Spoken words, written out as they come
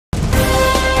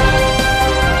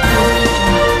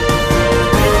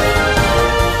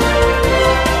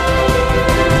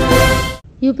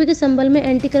UP के संभल में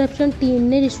anti corruption team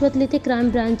ने रिश्वत लेते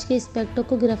क्राइम ब्रांच के इंस्पेक्टर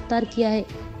को गिरफ्तार किया है।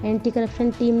 एंटी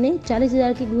करप्शन टीम ने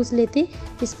 40,000 की घूस लेते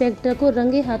इंस्पेक्टर को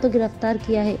रंगे हाथों गिरफ्तार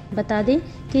किया है। बता दें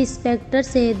कि इंस्पेक्टर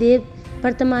सहदेव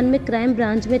वर्तमान में क्राइम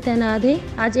ब्रांच में तैनात है।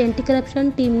 आज एंटी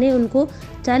करप्शन टीम ने उनको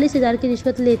 40,000 की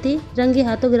रिश्वत लेते रंगे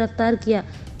हाथों गिरफ्तार किया।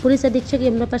 पुलिस अधीक्षक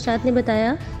यमुना प्रसाद ने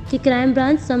बताया कि क्राइम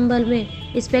ब्रांच संभल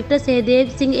में इंस्पेक्टर सहदेव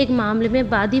सिंह एक मामले में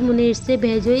बादी मुनेश से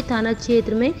भैजोई थाना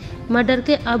क्षेत्र में मर्डर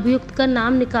के अभियुक्त का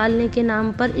नाम निकालने के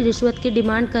नाम पर रिश्वत की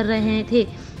डिमांड कर रहे थे,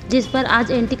 जिस पर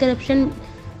आज एंटी करप्शन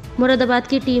मुरादाबाद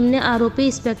की टीम ने आरोपी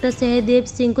इंस्पेक्टर सहदेव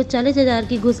सिंह को 40,000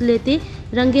 की घूस लेते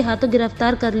रंगे हाथों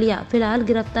गिरफ्तार कर लिया। फिलहाल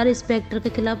गिरफ्तार इंस्पेक्टर के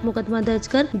खिलाफ मुकदमा दर्ज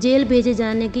कर जेल भेजे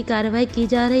जाने की कार्रवाई की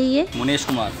जा रही है। मुनेश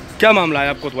कुमार। क्या मामला है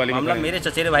आपको? मामला मेरे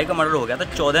चचेरे भाई का मर्डर हो गया था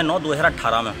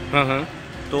 14/9/2018 में। हाँ।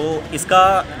 तो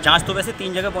इसका जांच तो वैसे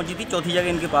 3 जगह पहुंची थी, चौथी जगह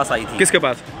इनके पास आई थी। किसके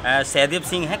पास? सहदेव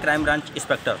सिंह है क्राइम ब्रांच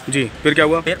इंस्पेक्टर जी। फिर क्या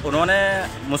हुआ? फिर उन्होंने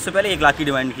मुझसे पहले 1 लाख की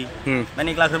डिमांड की।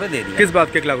 मैंने 1 लाख रुपए दे दिया। किस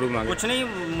बात के 1 लाख रुपए मांगे? कुछ नहीं,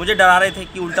 मुझे डरा रहे थे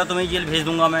कि उल्टा तुम्हें जेल भेज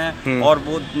दूंगा मैं, और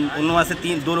वो उनमें से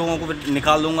 2 लोगों को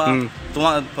निकाल दूंगा,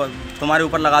 तुम्हारे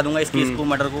ऊपर लगा दूंगा इस केस को,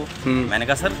 मर्डर को। मैंने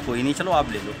कहा सर कोई नहीं, चलो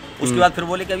आप ले लो। उसके बाद फिर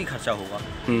बोले कि अभी खर्चा होगा।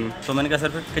 तो मैंने कहा सर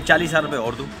फिर 40,000 रुपये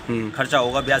और दो, खर्चा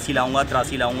होगा, 82 लाऊंगा,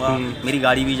 83 लाऊंगा, मेरी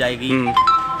गाड़ी भी जाएगी।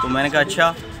 तो मैंने कहा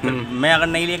अच्छा, फिर मैं अगर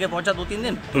नहीं लेके पहुंचा 2-3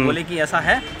 दिन, तो बोले कि ऐसा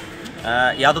है,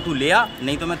 या तो तू ले आ,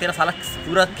 नहीं तो मैं तेरा साला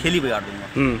पूरा खेल ही बिगाड़ दूंगा।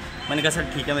 मैंने कहा सर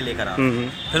ठीक है, मैं लेकर आ रहा हूँ।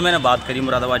 फिर मैंने बात करी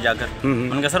मुरादाबाद जाकर।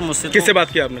 मैंने कहा सर मुझसे किससे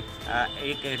बात की आपने?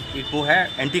 एक वो है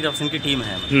एंटी करप्शन की टीम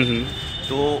है,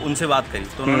 तो उनसे बात करी।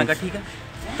 तो उन्होंने कहा ठीक है।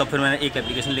 तब फिर मैंने एक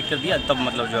एप्लीकेशन लिख कर दिया। तब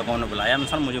मतलब जो है उन्होंने बुलाया, मैं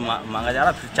सर मुझे मांगा जा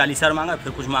रहा, फिर 40,000 मांगा,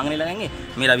 फिर कुछ मांगने लगेंगे,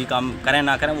 मेरा भी काम करें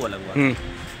ना करें वो अलग हुआ।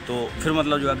 तो फिर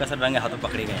मतलब जो है सर रंगे हाथों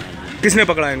पकड़े गए हैं। किसने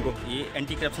पकड़ा है इनको? ये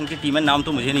एंटी करप्शन की टीम है, नाम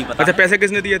तो मुझे नहीं पता। अच्छा, पैसे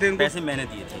किसने दिए थे इनको? पैसे मैंने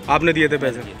दिए थे। आपने दिए थे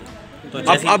पैसे? तो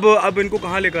अब इनको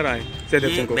कहाँ लेकर आए? सहदेव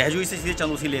सिंह को बहजोई से सीधे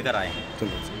चंदूसी लेकर आए हैं।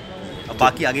 अब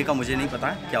बाकी आगे का मुझे नहीं पता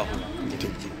क्या होगा।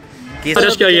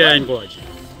 केस क्या है इनको आज?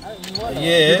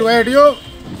 ये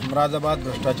मुरादाबाद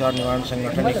भ्रष्टाचार निवारण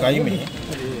संगठन इकाई में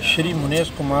श्री मुनेश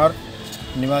कुमार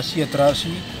निवासी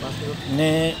 83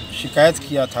 ने शिकायत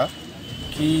किया था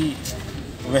कि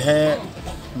वह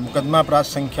मुकदमा अपराध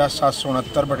संख्या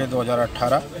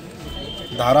 769/2018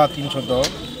 धारा 302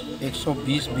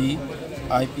 120B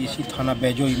IPC थाना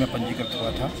बैजोई में पंजीकृत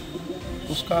हुआ था।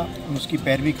 उसकी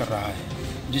पैरवी कर रहा है,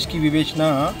 जिसकी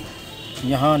विवेचना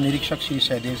यहाँ निरीक्षक श्री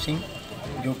सहदेव सिंह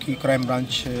जो कि क्राइम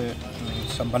ब्रांच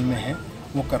संभल में हैं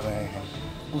वो कर रहे हैं।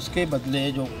 उसके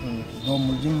बदले जो 2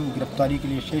 मुलजिम गिरफ्तारी के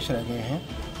लिए शेष रह गए हैं,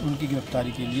 उनकी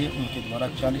गिरफ्तारी के लिए उनके द्वारा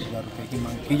 40,000 रुपये की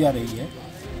मांग की जा रही है।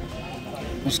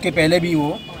 उसके पहले भी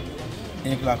वो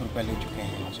 1 लाख रुपए ले चुके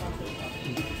हैं।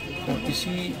 तो इसी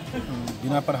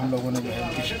बिना पर हम लोगों ने जो है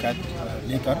उनकी शिकायत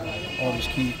लेकर और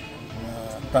उसकी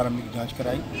प्रारंभिक जांच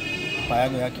कराई। पाया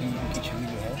गया कि उनकी छवि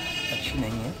जो है अच्छी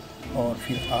नहीं है, और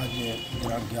फिर आज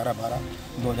दिनांक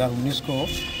 11/12/2019 को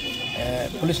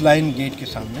पुलिस लाइन गेट के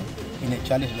सामने इन्हें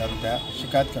 40,000 रुपया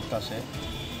शिकायतकर्ता से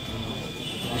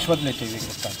रिश्वत लेते हुए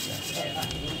गिरफ्तार किया।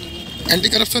 एंटी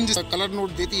करप्शन जिस कलर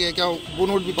नोट देती है, क्या वो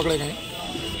नोट भी पकड़े गए?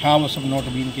 हाँ, वो सब नोट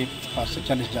भी इनके पास से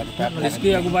 40,000 रुपया।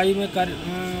 इसकी अगुवाई में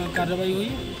कार्रवाई हुई?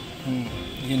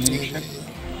 ये निरीक्षक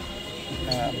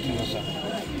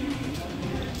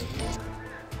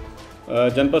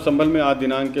जनपद संभल में आज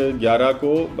दिनांक 11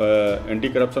 को एंटी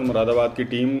करप्शन मुरादाबाद की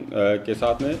टीम के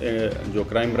साथ में जो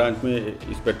क्राइम ब्रांच में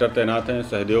इंस्पेक्टर तैनात हैं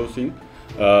सहदेव सिंह,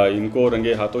 इनको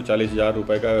रंगे हाथों 40,000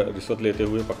 रुपये का रिश्वत लेते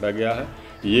हुए पकड़ा गया है।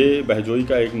 ये बहजोई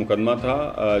का एक मुकदमा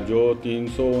था जो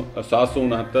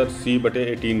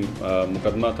 769C/18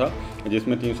 मुकदमा था,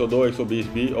 जिसमें 302,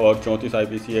 120B और 34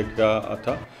 IPC एक्ट का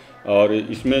था। और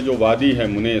इसमें जो वादी है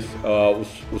मुनेश,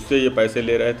 उससे ये पैसे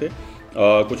ले रहे थे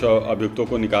कुछ अभियुक्तों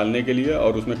को निकालने के लिए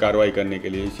और उसमें कार्रवाई करने के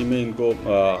लिए। इसी में इनको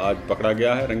आज पकड़ा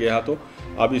गया है रंगे हाथों।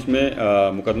 अब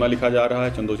इसमें मुकदमा लिखा जा रहा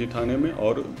है चंदोसी थाने में,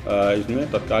 और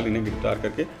इसमें तत्काल इन्हें गिरफ्तार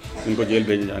करके इनको जेल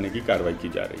भेजे जाने की कार्रवाई की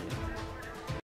जा रही है।